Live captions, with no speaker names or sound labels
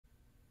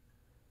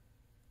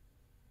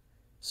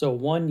So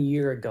 1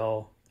 year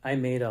ago, I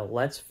made a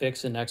Let's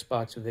Fix an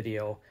Xbox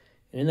video.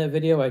 And in that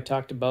video, I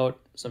talked about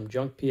some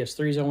junk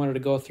PS3s I wanted to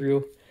go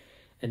through.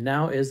 And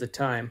now is the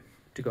time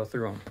to go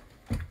through them.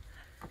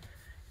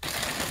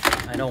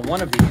 I know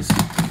one of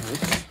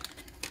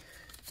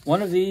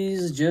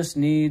these just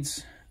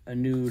needs a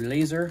new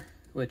laser,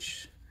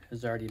 which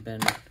has already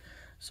been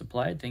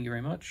supplied. Thank you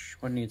very much.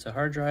 One needs a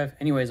hard drive.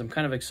 Anyways, I'm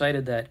kind of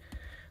excited that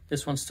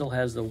this one still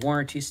has the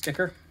warranty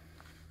sticker.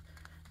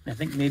 I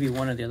think maybe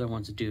one of the other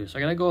ones do. So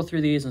I gotta go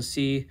through these and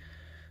see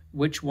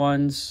which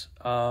one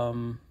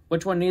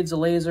needs a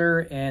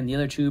laser, and the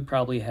other two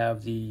probably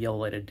have the yellow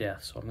light of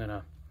death. So I'm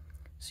gonna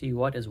see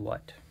what is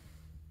what.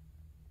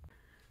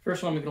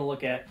 First one I'm gonna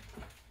look at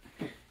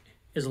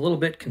is a little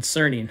bit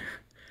concerning.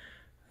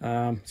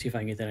 See if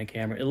I can get that on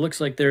camera. It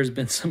looks like there's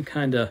been some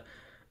kind of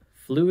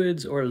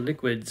fluids or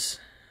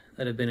liquids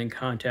that have been in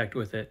contact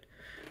with it.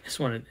 This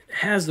one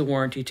has the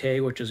warranty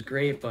tag, which is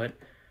great, but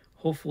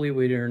hopefully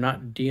we are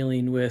not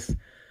dealing with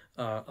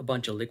a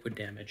bunch of liquid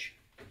damage.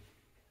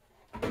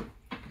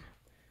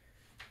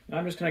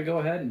 I'm just gonna go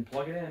ahead and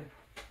plug it in.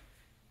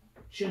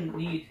 Shouldn't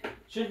need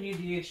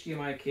the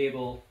HDMI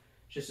cable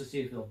just to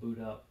see if it'll boot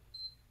up.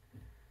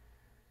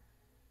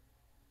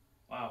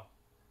 Wow.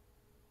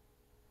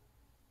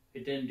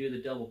 It didn't do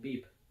the double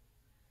beep.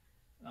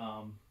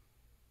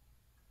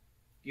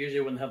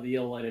 Usually when they have the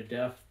yellow light of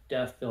death,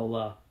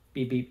 they'll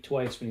beep beep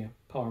twice when you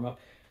power them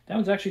up. That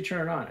one's actually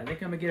turned on. I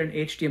think I'm gonna get an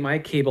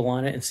HDMI cable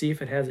on it and see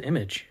if it has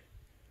image.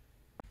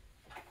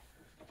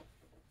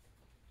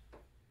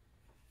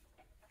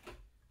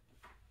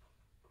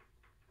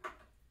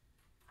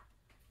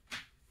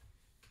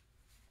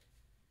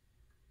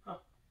 Huh.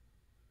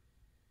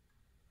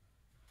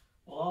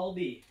 Well, I'll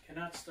be.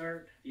 Cannot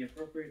start the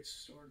appropriate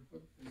stored.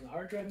 Is the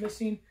hard drive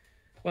missing?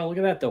 Well, look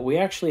at that though. We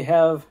actually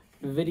have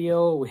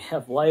video. We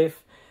have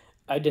life.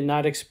 I did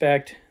not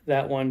expect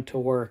that one to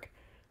work.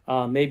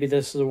 Maybe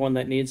this is the one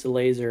that needs the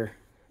laser.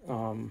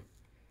 Let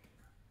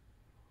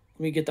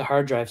me get the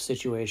hard drive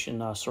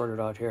situation sorted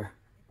out here.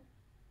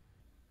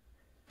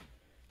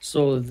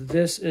 So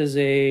this is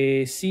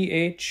a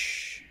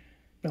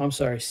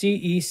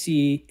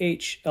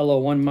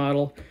CECH-L01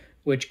 model,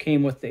 which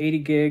came with the 80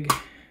 gig.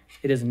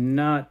 It is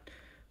not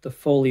the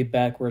fully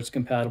backwards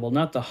compatible,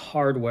 not the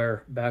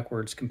hardware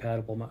backwards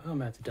compatible.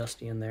 I'm at the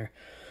dusty in there.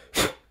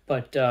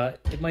 But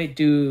it might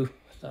do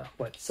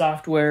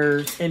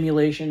software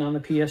emulation on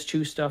the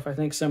PS2 stuff. I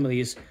think some of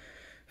these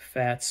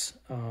FATs.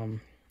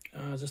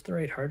 Is this the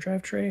right hard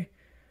drive tray?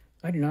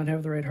 I do not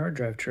have the right hard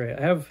drive tray.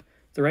 I have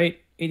the right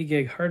 80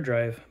 gig hard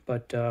drive,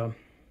 but I'll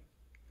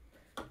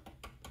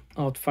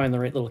have to find the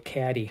right little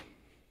caddy.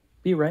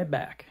 Be right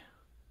back.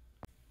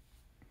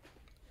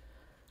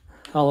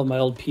 All of my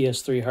old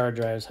PS3 hard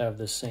drives have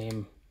the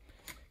same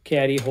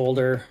caddy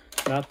holder.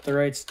 Not the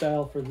right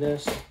style for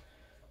this.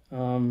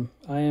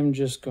 I am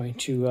just going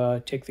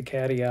to take the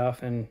caddy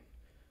off and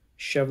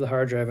shove the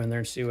hard drive in there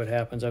and see what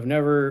happens. I've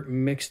never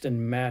mixed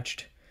and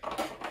matched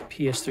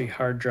PS3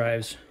 hard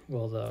drives.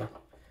 Well, the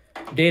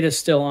data's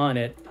still on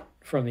it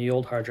from the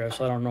old hard drive,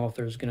 so I don't know if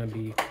there's going to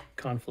be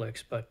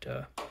conflicts, but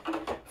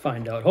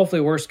find out.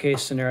 Hopefully, worst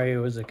case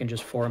scenario is it can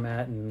just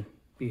format and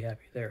be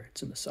happy there.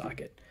 It's in the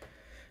socket.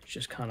 It's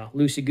just kind of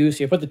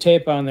loosey-goosey. I put the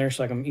tape on there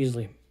so I can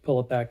easily pull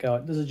it back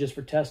out. This is just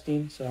for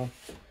testing, so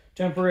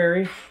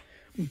temporary.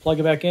 Plug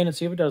it back in and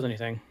see if it does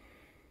anything.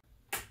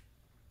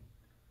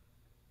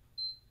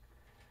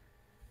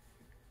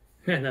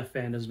 Man, that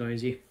fan is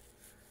noisy.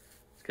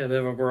 It's got a bit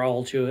of a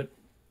growl to it.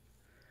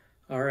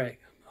 All right,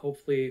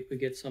 hopefully we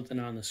get something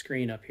on the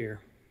screen up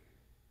here.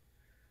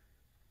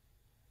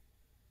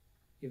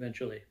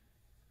 Eventually.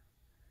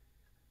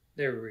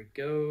 There we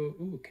go.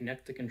 Ooh,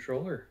 connect the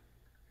controller.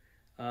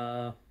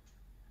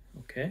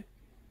 Okay.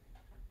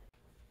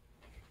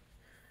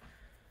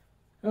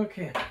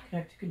 Okay,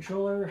 connect the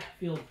controller.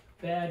 Feel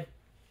bad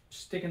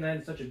sticking that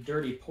in such a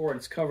dirty port.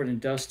 It's covered in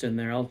dust in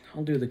there. I'll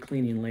do the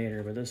cleaning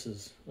later, but let's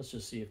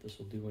just see if this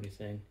will do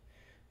anything.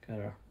 Got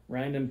a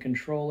random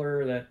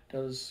controller that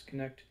does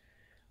connect.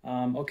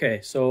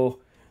 Okay, so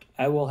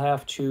I will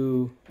have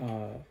to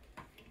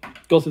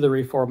go through the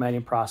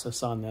reformatting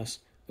process on this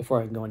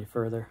before I can go any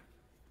further.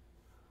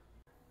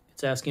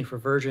 It's asking for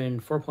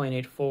version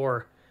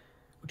 4.84,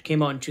 which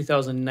came out in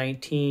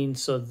 2019,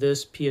 so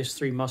this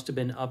PS3 must have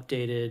been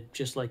updated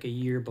just like a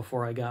year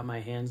before I got my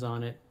hands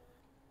on it.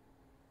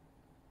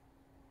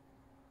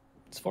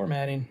 It's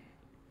formatting.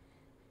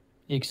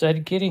 You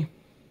excited, kitty?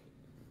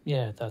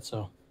 Yeah, I thought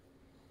so.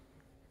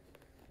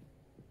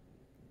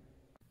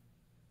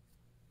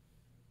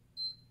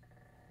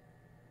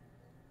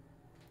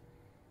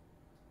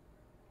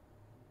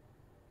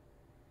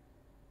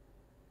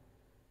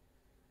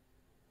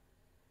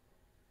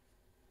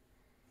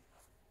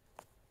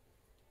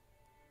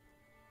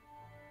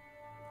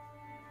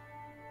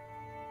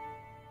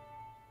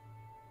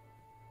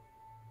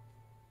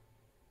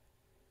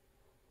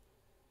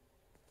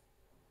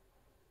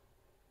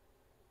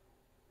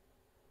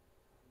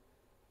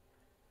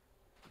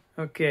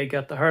 Okay,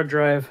 got the hard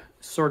drive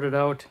sorted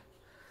out.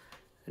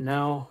 And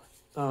now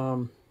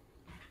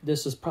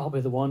This is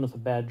probably the one with a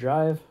bad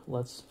drive.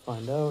 Let's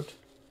find out.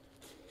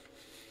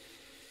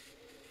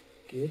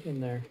 Get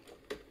in there.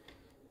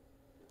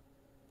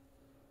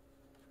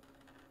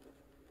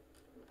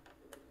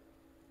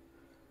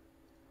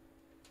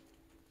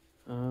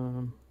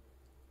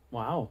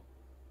 Wow.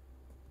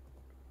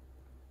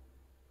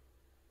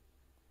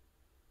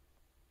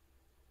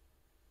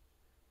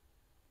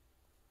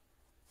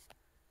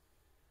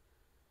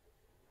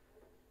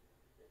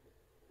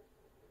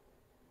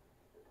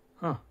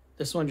 Huh.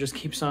 This one just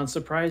keeps on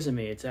surprising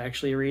me. It's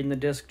actually reading the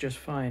disc just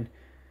fine.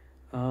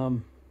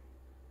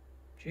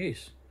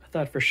 Jeez. I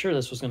thought for sure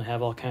this was going to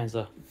have all kinds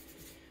of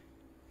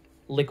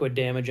liquid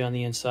damage on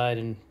the inside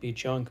and be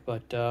junk,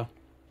 but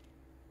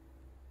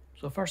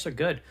so far so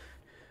good.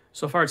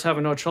 So far it's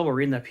having no trouble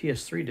reading that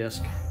PS3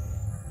 disc,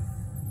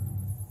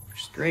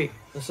 which is great.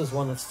 This is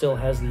one that still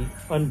has the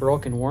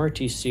unbroken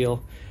warranty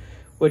seal,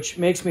 which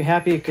makes me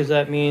happy because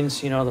that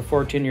means, you know, the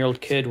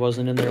 14-year-old kid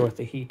wasn't in there with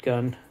the heat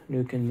gun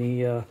nuking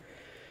the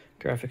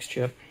graphics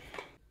chip.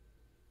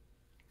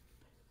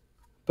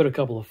 Put a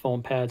couple of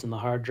foam pads in the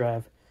hard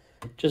drive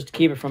just to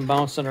keep it from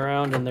bouncing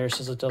around in there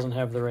since it doesn't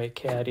have the right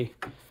caddy.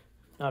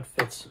 Now it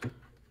fits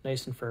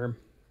nice and firm.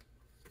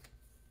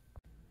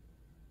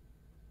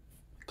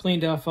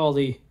 Cleaned off all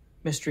the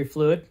mystery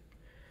fluid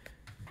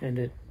and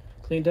it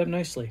cleaned up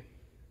nicely.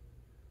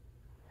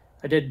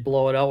 I did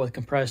blow it out with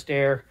compressed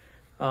air.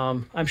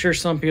 I'm sure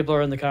some people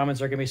are in the comments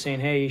are going to be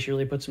saying, hey, you should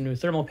really put some new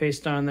thermal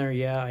paste on there.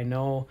 Yeah, I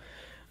know.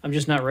 I'm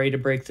just not ready to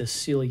break this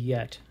seal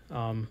yet.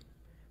 I'm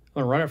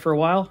going to run it for a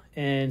while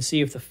and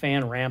see if the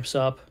fan ramps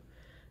up.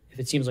 If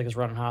it seems like it's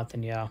running hot,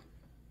 then yeah,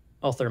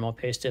 I'll thermal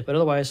paste it. But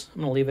otherwise,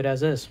 I'm going to leave it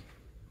as is.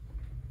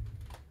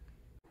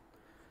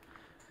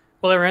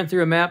 Well, I ran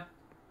through a map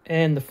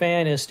and the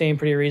fan is staying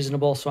pretty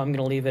reasonable, so I'm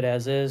going to leave it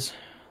as is.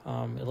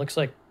 It looks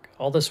like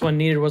all this one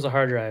needed was a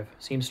hard drive.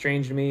 Seems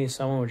strange to me.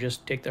 Someone would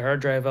just take the hard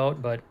drive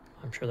out, but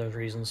I'm sure there's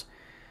reasons.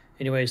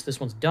 Anyways, this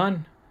one's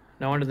done.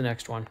 Now on to the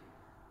next one.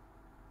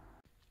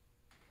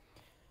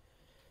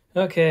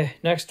 Okay,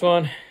 next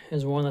one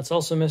is one that's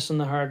also missing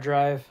the hard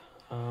drive.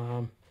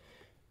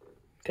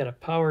 Got it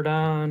powered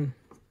on.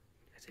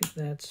 I think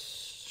that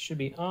should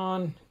be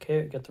on.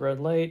 Okay, got the red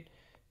light.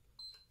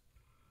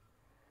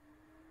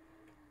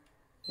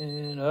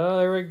 And oh,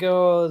 there we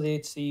go.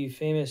 It's the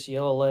famous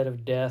yellow light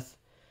of death.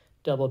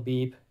 Double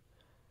beep.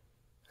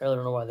 I really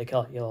don't know why they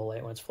call it yellow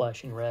light when it's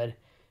flashing red.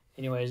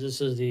 Anyways,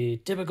 this is the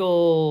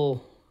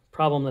typical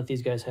problem that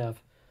these guys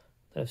have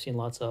that I've seen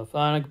lots of.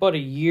 About a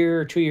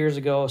year or 2 years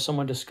ago,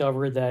 someone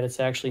discovered that it's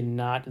actually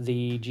not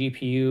the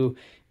GPU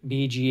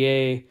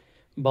BGA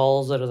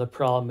balls that are the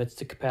problem. It's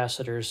the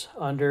capacitors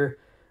under,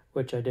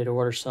 which I did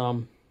order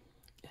some.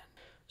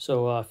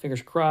 So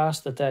fingers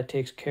crossed that that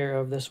takes care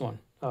of this one.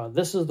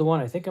 This is the one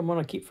I think I'm going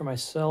to keep for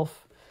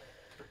myself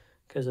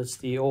because it's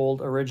the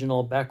old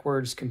original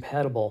backwards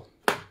compatible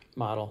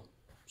model.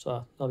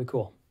 So that'll be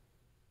cool.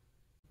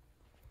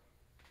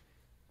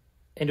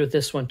 And with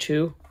this one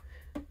too,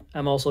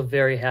 I'm also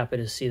very happy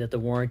to see that the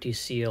warranty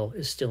seal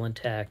is still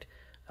intact.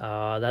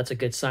 That's a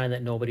good sign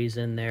that nobody's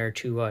in there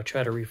to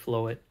try to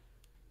reflow it.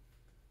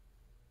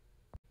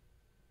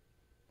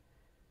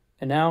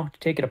 And now to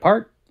take it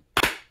apart.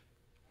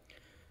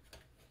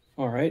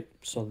 All right,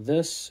 so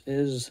this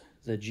is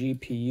the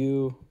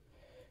GPU,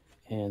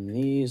 and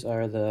these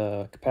are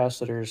the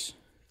capacitors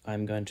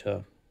I'm going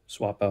to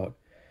swap out.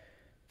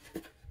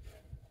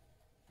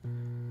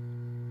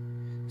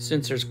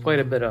 Since there's quite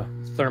a bit of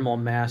thermal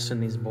mass in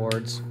these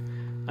boards,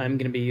 I'm going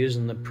to be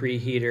using the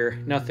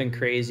preheater. Nothing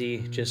crazy,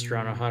 just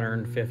around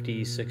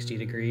 150, 60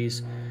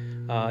 degrees,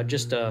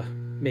 just to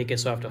make it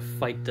so I have to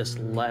fight this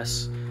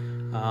less.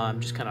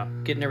 I'm just kind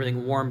of getting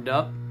everything warmed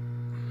up,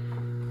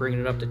 bringing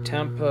it up to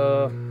temp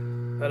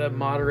at a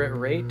moderate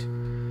rate,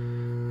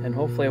 and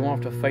hopefully I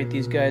won't have to fight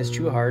these guys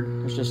too hard.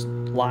 There's just a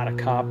lot of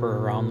copper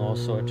around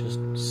those, so it just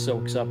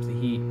soaks up the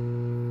heat.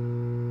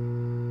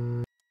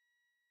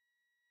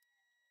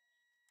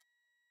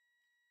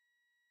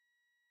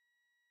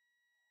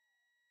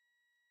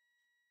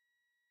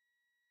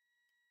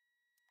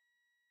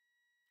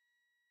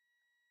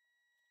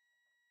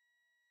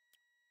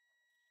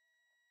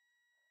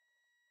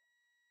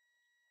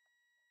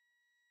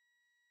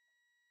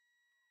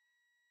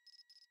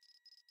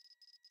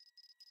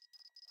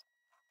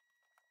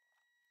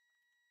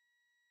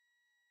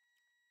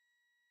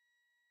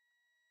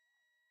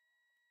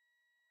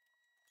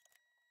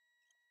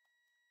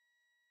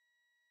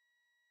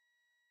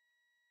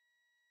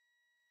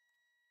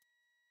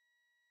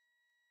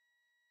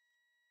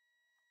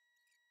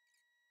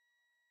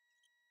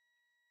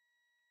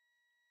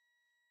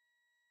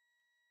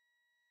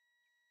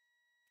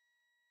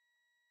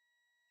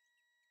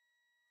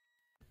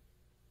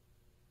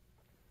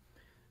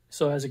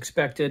 So as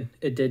expected,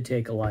 it did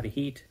take a lot of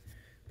heat,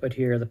 but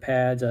here are the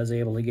pads. I was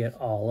able to get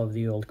all of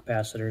the old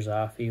capacitors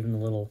off, even the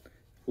little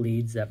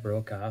leads that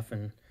broke off,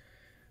 and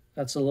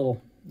that's a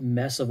little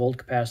mess of old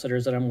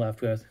capacitors that I'm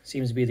left with.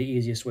 Seems to be the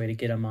easiest way to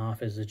get them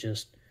off is to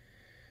just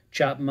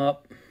chop them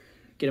up,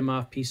 get them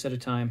off piece at a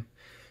time.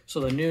 So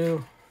the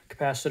new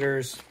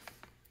capacitors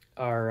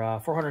are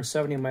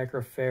 470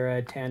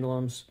 microfarad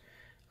tantalums.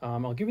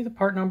 I'll give you the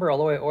part number,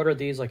 although I ordered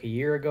these like a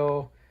year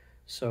ago,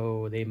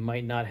 so they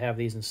might not have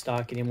these in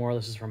stock anymore.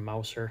 This is from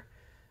Mouser.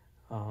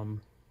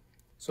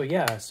 So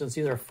yeah, since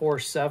these are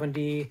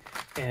 470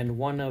 and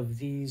one of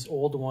these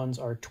old ones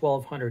are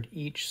 1200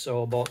 each,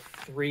 so about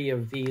 3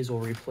 of these will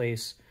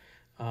replace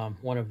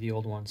one of the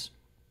old ones.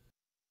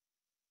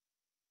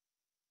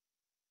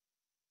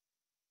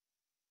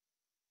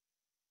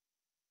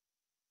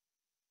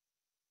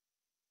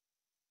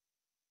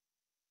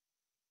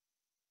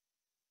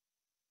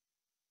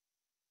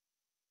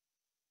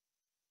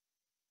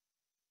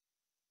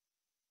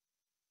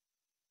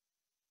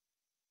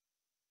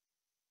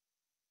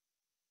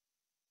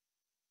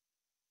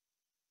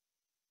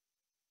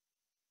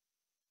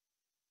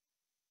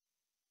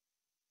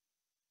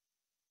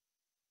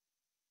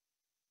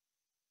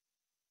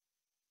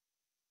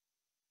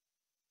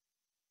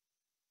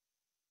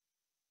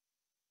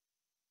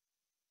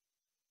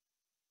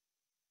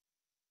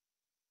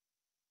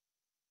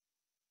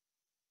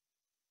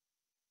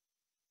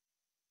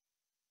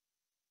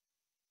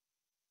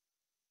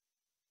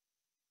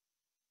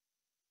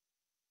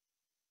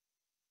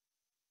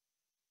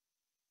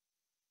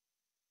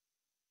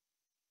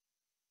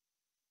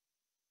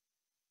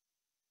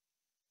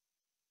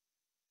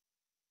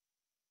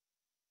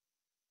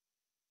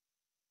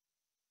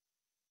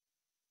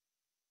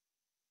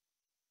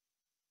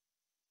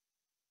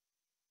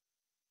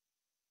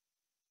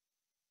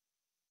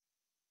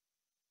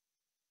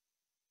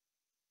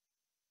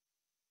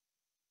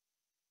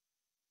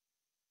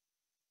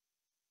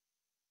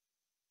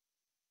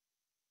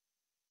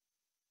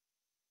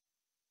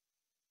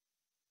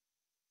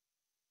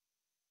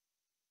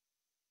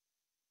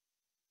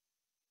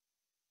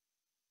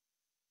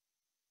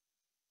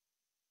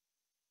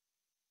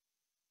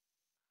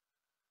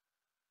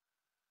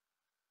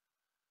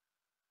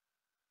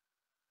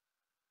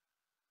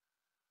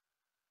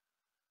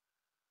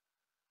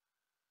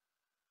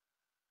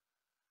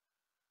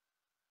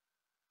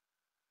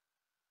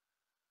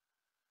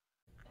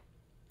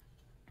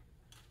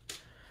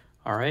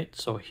 All right,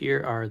 so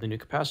here are the new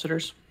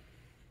capacitors.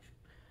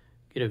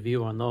 Get a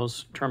view on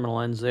those terminal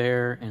ends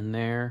there and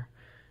there.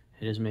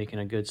 It is making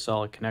a good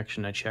solid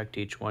connection. I checked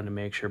each one to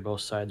make sure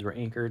both sides were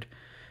anchored.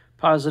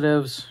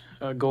 Positives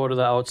go to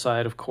the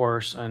outside, of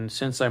course, and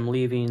since I'm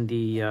leaving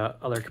the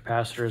other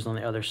capacitors on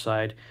the other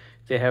side,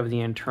 they have the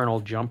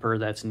internal jumper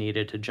that's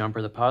needed to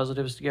jumper the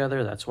positives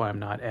together. That's why I'm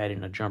not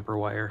adding a jumper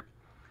wire.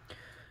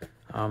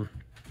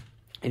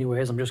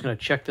 Anyways, I'm just going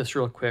to check this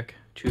real quick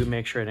to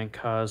make sure I didn't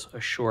cause a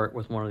short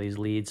with one of these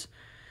leads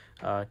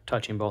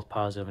touching both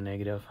positive and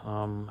negative.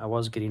 I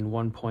was getting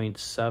 1.7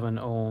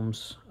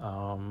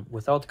 ohms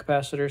without the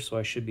capacitor, so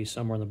I should be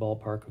somewhere in the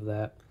ballpark of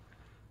that.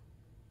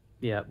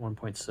 Yeah,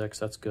 1.6,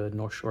 that's good.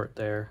 No short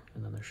there,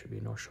 and then there should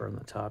be no short on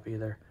the top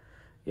either.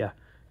 Yeah,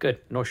 good.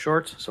 No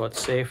shorts, so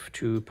it's safe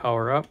to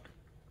power up.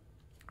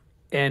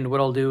 And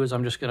what I'll do is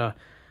I'm just going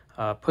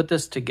to put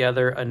this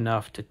together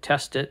enough to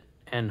test it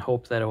and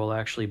hope that it will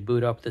actually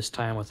boot up this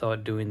time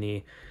without doing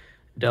the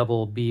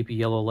double beep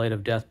yellow light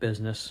of death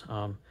business.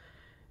 And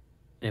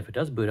if it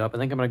does boot up, I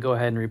think I'm going to go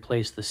ahead and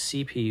replace the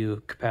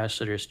CPU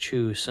capacitors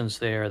too, since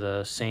they are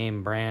the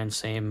same brand,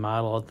 same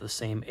model, at the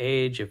same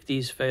age. If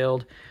these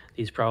failed,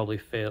 these probably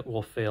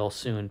will fail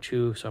soon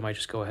too, so I might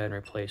just go ahead and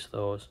replace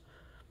those.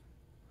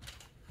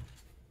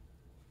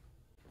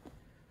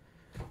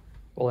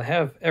 Well, I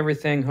have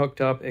everything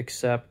hooked up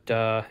except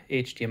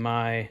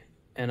HDMI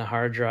and a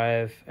hard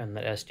drive and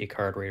the SD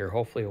card reader.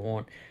 Hopefully it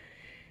won't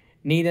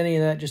need any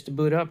of that just to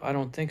boot up. I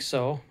don't think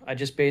so. I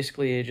just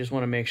basically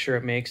want to make sure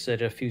it makes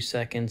it a few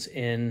seconds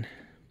in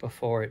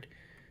before it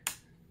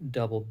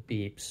double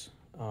beeps.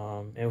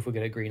 And if we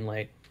get a green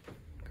light,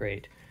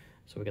 great.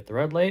 So we get the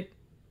red light.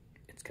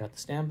 It's got the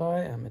standby.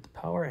 I'm at the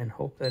power and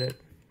hope that it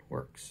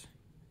works.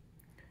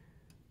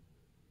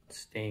 It's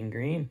staying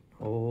green.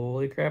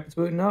 Holy crap, it's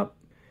booting up.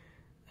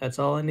 That's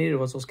all I needed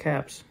was those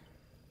caps.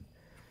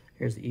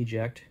 Here's the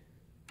eject.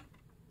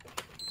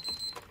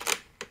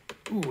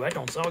 Ooh, that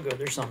don't sound good.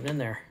 There's something in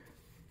there.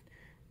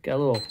 Got a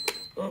little,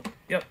 oh,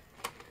 yep.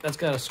 That's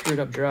got a screwed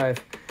up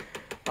drive.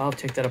 I'll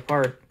take that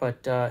apart,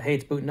 but hey,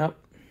 it's booting up.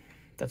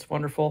 That's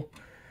wonderful.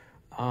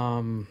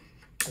 I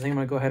think I'm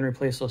gonna go ahead and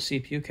replace those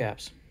CPU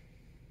caps.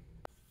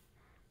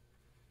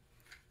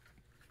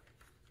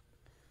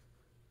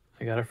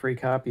 I got a free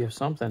copy of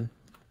something.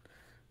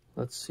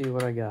 Let's see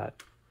what I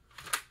got.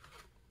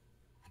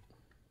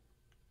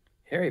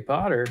 Harry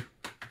Potter.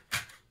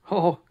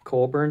 Oh,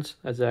 Colburn's.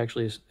 That's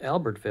actually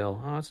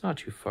Albertville. Oh, it's not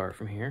too far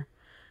from here.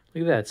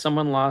 Look at that.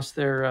 Someone lost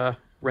their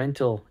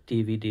rental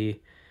DVD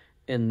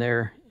in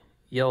their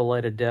Yellow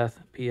Light of Death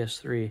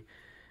PS3.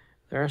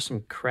 There are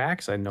some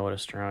cracks I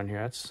noticed around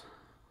here. That's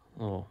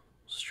a little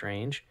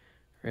strange.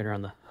 Right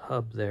around the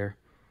hub there.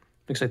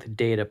 Looks like the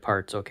data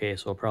part's okay,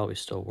 so it'll probably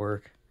still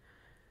work.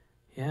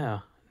 Yeah.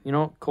 You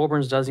know,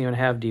 Colburn's doesn't even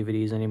have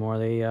DVDs anymore.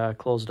 They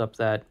closed up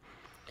that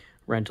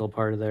rental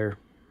part of their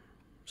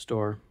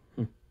store.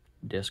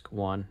 Disc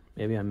 1.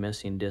 Maybe I'm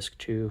missing disc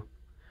 2.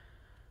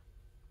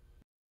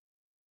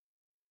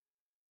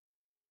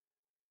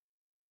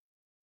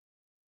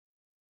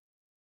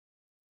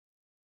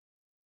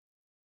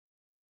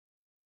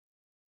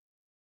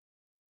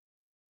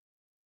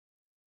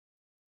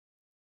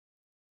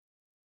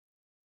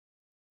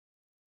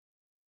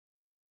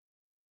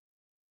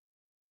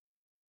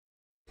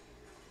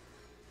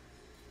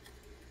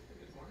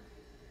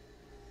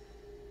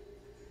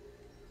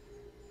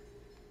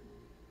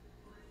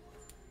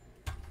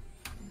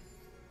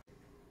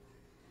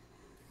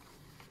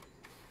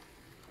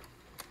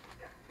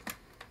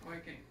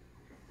 quick.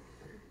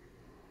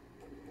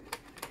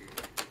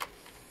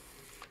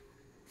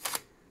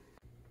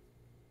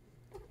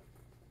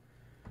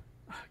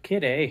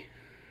 Kid A,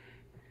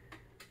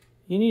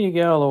 you need to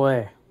get out of the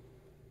way.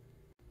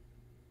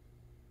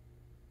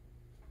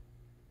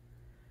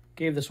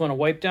 Gave this one a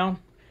wipe down.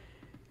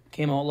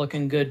 Came out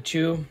looking good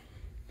too.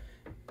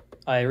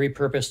 I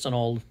repurposed an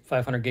old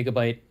 500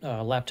 gigabyte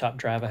laptop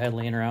drive I had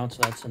laying around,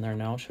 so that's in there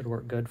now. It should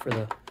work good for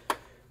the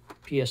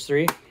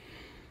PS3.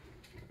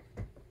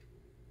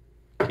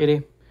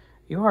 Kitty,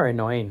 you are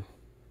annoying.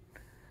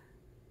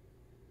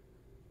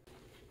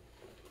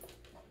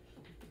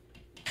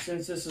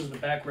 Since this is the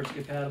backwards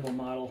compatible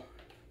model,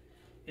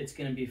 it's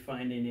going to be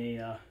finding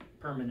a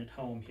permanent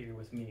home here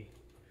with me,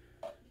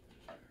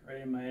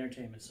 right in my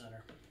entertainment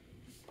center.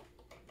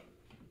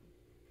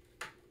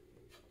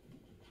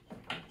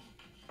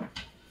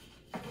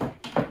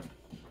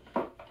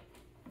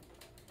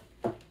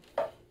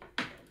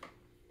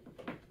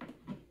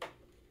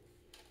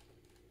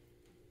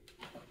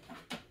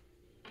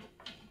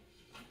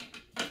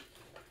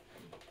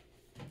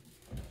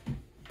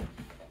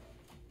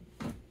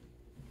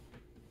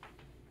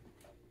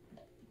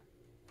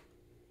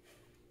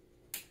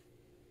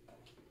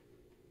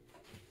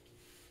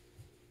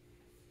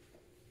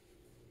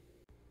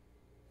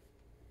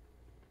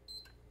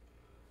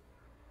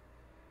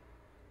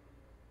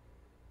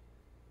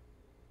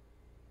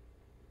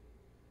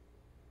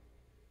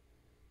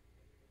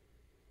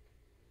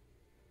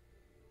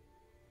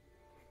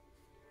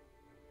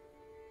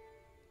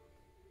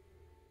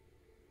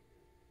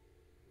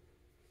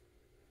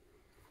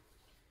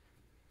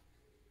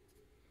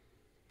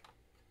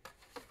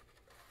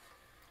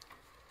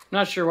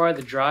 Not sure why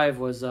the drive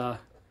was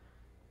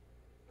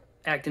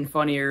acting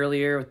funny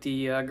earlier with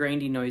the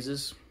grindy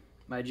noises.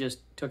 I just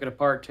took it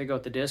apart, took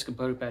out the disc, and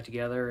put it back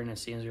together, and it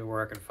seems to be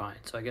working fine.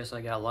 So I guess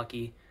I got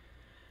lucky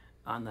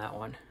on that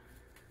one.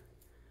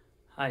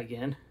 Hi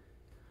again.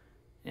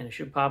 And it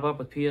should pop up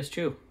with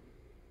PS2.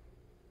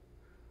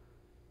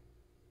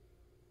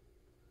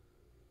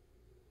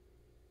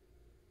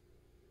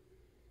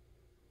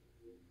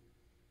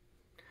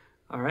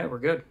 All right, we're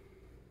good.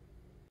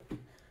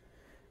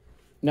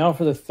 Now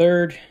for the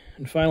third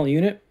and final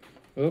unit.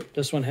 Oh,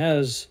 this one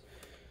has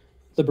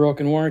the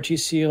broken warranty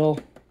seal.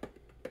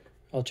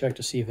 I'll check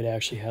to see if it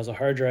actually has a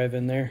hard drive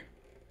in there.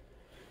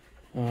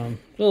 A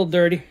little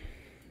dirty.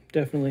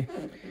 Definitely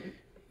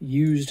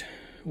used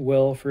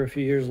well for a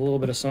few years. A little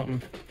bit of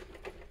something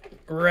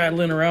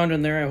rattling around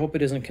in there. I hope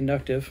it isn't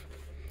conductive.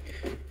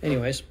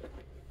 Anyways,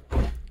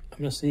 I'm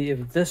going to see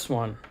if this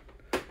one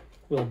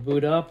will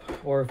boot up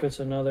or if it's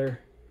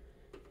another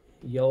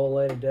yellow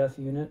light of death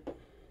unit.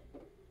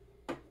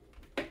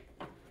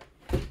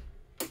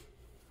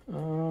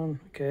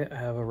 Okay, I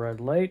have a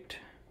red light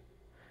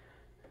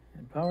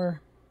and power.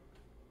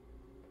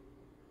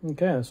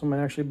 Okay, this one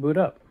might actually boot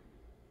up.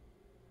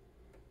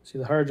 See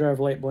the hard drive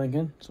light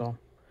blinking, so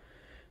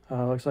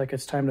looks like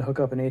it's time to hook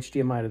up an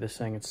HDMI to this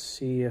thing and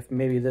see if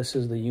maybe this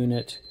is the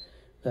unit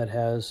that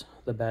has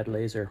the bad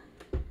laser.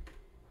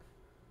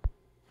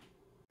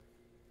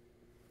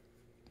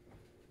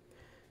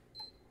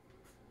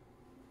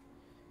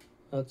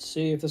 Let's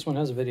see if this one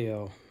has a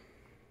video.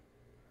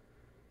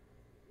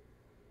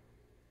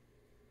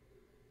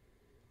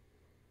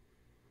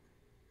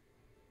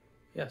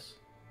 Yes.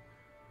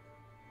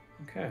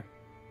 Okay.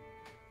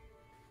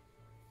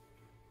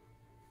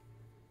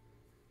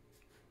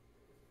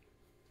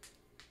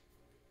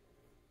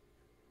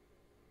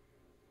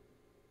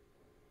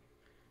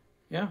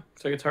 Yeah,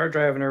 looks like its hard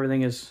drive and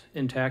everything is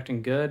intact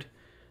and good.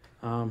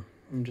 I'm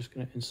just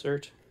going to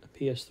insert a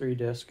PS3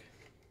 disc.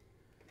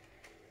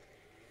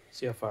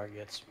 See how far it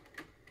gets.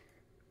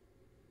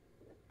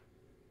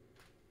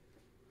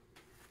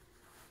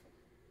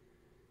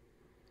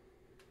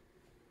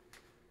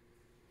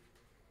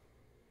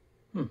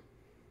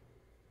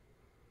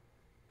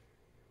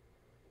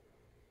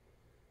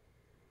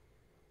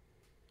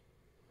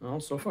 Well,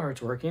 so far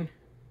it's working.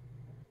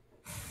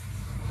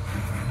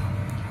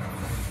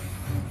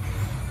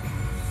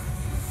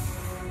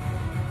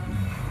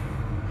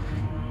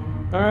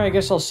 All right, I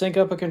guess I'll sync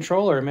up a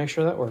controller and make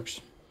sure that works.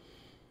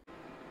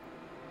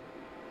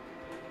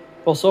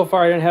 Well, so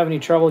far I didn't have any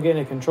trouble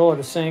getting a controller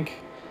to sync.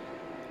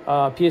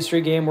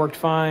 PS3 game worked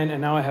fine, and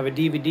now I have a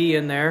DVD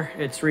in there.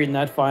 It's reading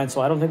that fine,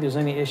 so I don't think there's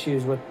any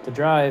issues with the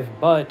drive,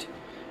 but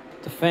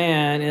the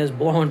fan is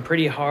blowing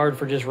pretty hard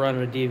for just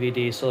running a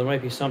DVD, so there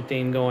might be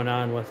something going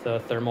on with the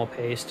thermal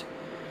paste.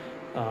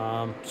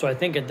 So I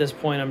think at this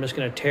point I'm just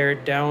going to tear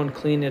it down,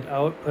 clean it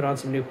out, put on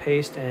some new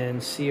paste,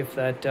 and see if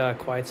that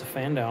quiets the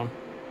fan down.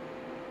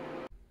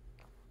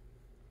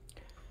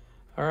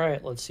 All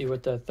right, let's see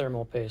what the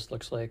thermal paste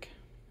looks like.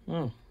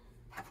 Oh,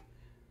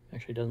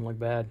 actually doesn't look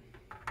bad.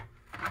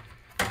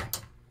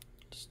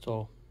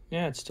 Still,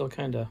 yeah, it's still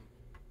kind of,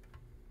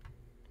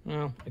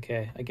 well,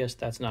 okay, I guess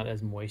that's not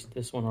as moist.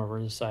 This one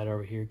over the side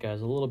over here,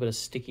 guys, a little bit of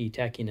sticky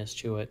tackiness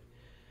to it.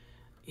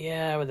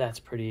 Yeah, but that's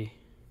pretty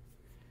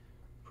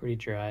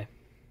dry.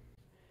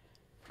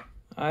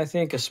 I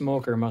think a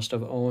smoker must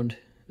have owned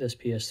this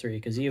PS3,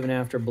 because even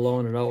after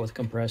blowing it out with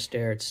compressed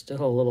air, it's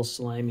still a little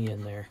slimy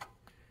in there.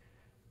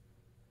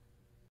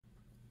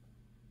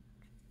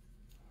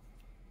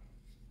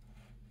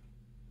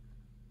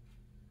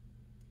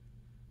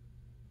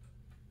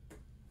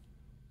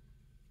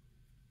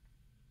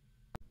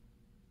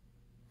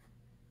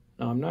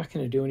 Now, I'm not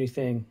going to do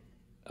anything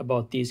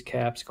about these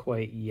caps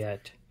quite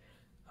yet.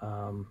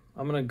 I'm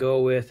going to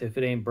go with, if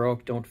it ain't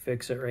broke, don't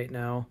fix it right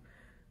now.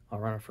 I'll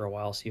run it for a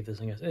while, see if this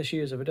thing has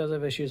issues. If it does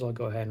have issues, I'll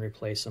go ahead and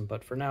replace them.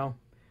 But for now,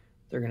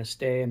 they're going to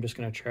stay. I'm just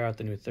going to try out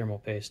the new thermal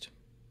paste.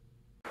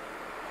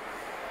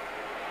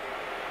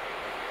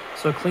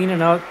 So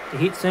cleaning out the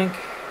heatsink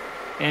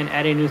and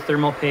adding new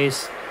thermal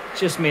paste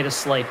just made a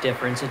slight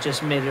difference. It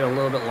just made it a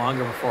little bit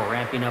longer before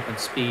ramping up in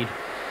speed.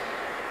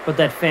 But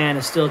that fan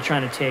is still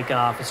trying to take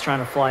off. It's trying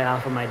to fly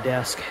off of my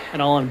desk.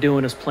 And all I'm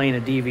doing is playing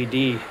a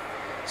DVD.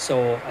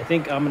 So I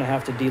think I'm going to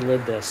have to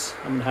delid this.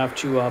 I'm going to have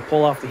to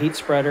pull off the heat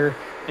spreader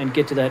and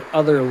get to that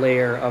other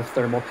layer of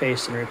thermal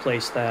paste and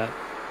replace that.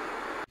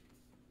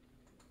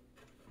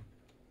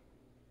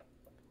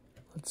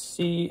 Let's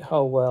see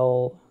how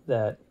well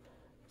that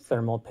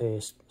thermal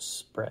paste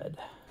spread.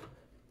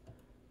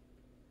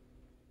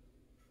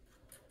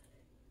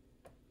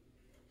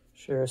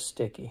 Sure is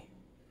sticky.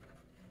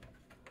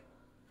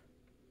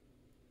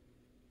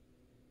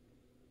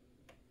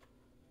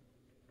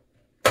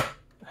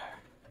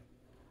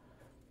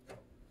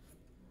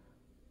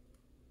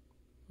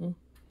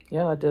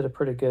 Yeah, I did a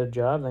pretty good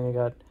job. I think I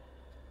got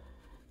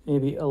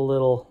maybe a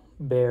little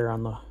bare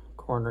on the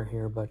corner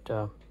here, but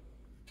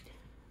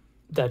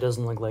that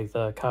doesn't look like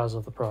the cause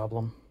of the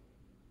problem.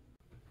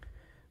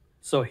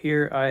 So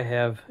here I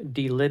have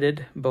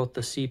delidded both the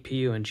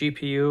CPU and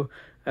GPU.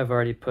 I've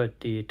already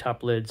put the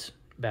top lids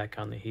back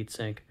on the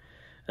heatsink.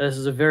 This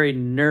is a very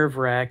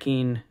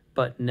nerve-wracking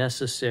but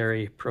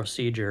necessary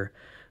procedure,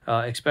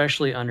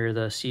 especially under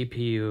the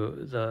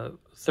CPU. The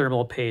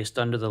thermal paste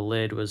under the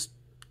lid was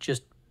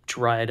just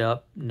dried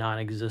up,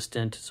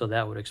 non-existent, so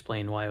that would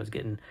explain why it was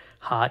getting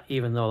hot,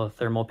 even though the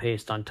thermal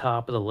paste on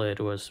top of the lid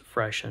was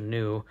fresh and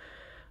new.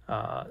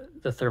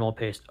 The thermal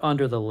paste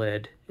under the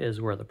lid is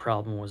where the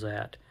problem was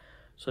at.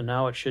 So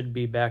now it should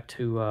be back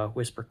to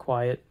whisper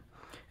quiet.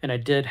 And I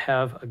did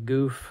have a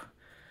goof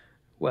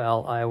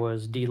while I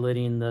was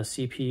delidding the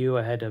CPU.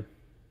 I had to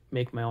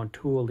make my own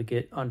tool to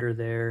get under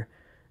there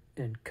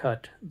and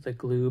cut the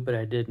glue, but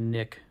I did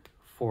nick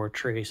 4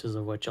 traces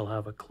of which I'll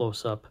have a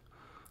close-up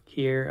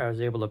here. I was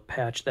able to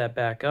patch that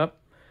back up,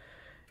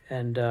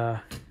 and this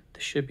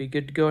should be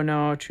good to go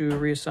now to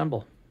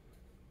reassemble.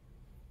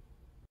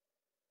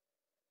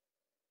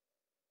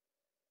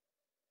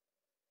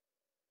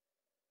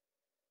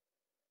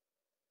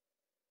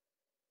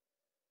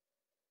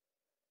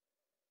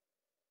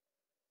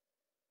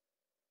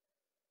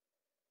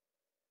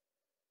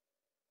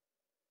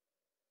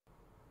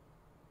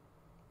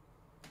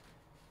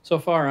 So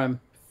far,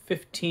 I'm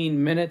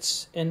 15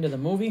 minutes into the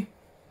movie,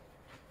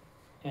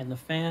 and the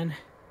fan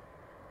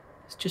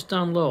is just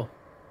on low.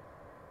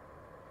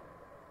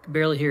 Can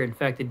barely hear it. In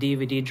fact, the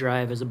DVD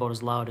drive is about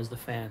as loud as the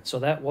fan. So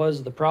that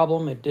was the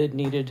problem. It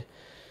needed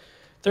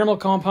thermal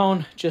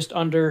compound just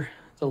under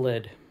the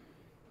lid.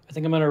 I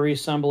think I'm going to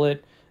reassemble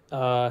it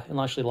and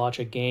actually launch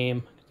a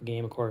game. The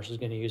game, of course, is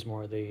going to use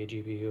more of the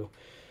GPU.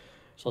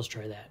 So let's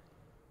try that.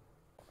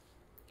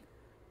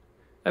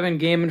 I've been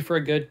gaming for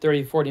a good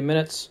 30-40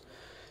 minutes.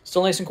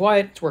 Still nice and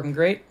quiet. It's working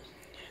great.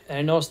 And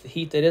I noticed the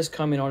heat that is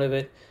coming out of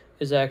it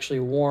is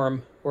actually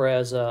warm,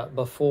 whereas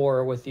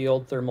before with the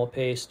old thermal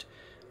paste,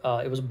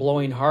 it was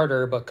blowing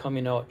harder but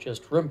coming out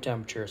just room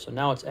temperature. So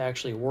now it's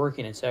actually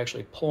working. It's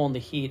actually pulling the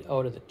heat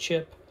out of the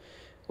chip,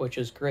 which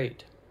is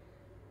great.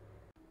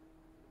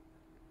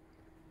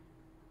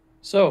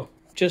 So,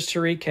 just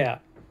to recap,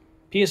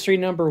 PS3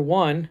 number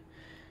 1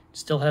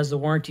 still has the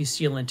warranty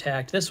seal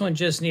intact. This one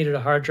just needed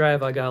a hard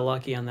drive. I got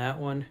lucky on that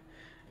one.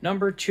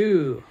 Number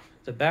 2,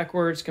 the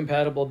backwards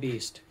compatible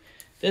beast.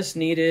 This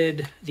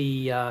needed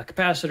the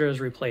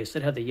capacitors replaced.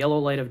 It had the yellow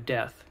light of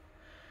death.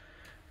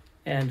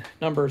 And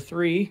number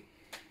 3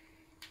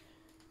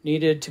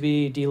 needed to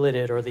be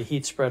delidded, or the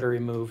heat spreader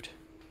removed.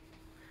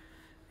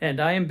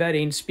 And I am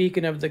betting,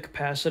 speaking of the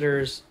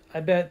capacitors, I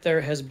bet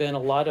there has been a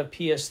lot of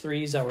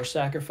PS3s that were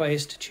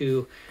sacrificed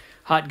to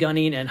hot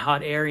gunning and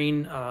hot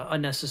airing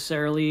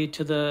unnecessarily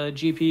to the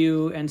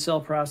GPU and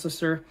cell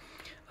processor.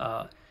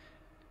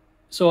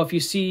 So if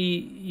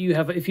you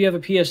have a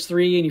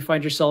PS3 and you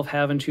find yourself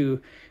having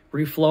to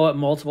reflow it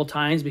multiple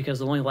times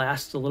because it only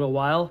lasts a little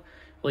while,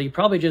 well, you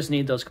probably just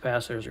need those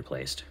capacitors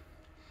replaced.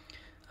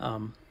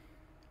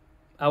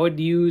 I would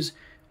use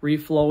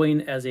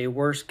reflowing as a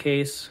worst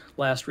case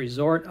last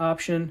resort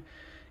option.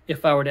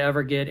 If I were to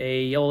ever get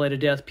a yellow light of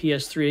death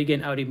PS3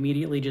 again, I would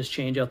immediately just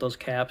change out those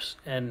caps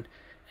and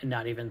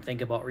not even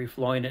think about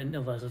reflowing it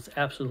unless it's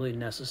absolutely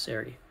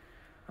necessary.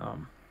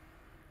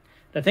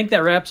 I think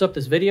that wraps up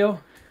this video.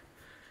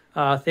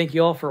 Thank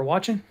you all for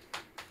watching,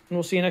 and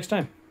we'll see you next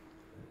time.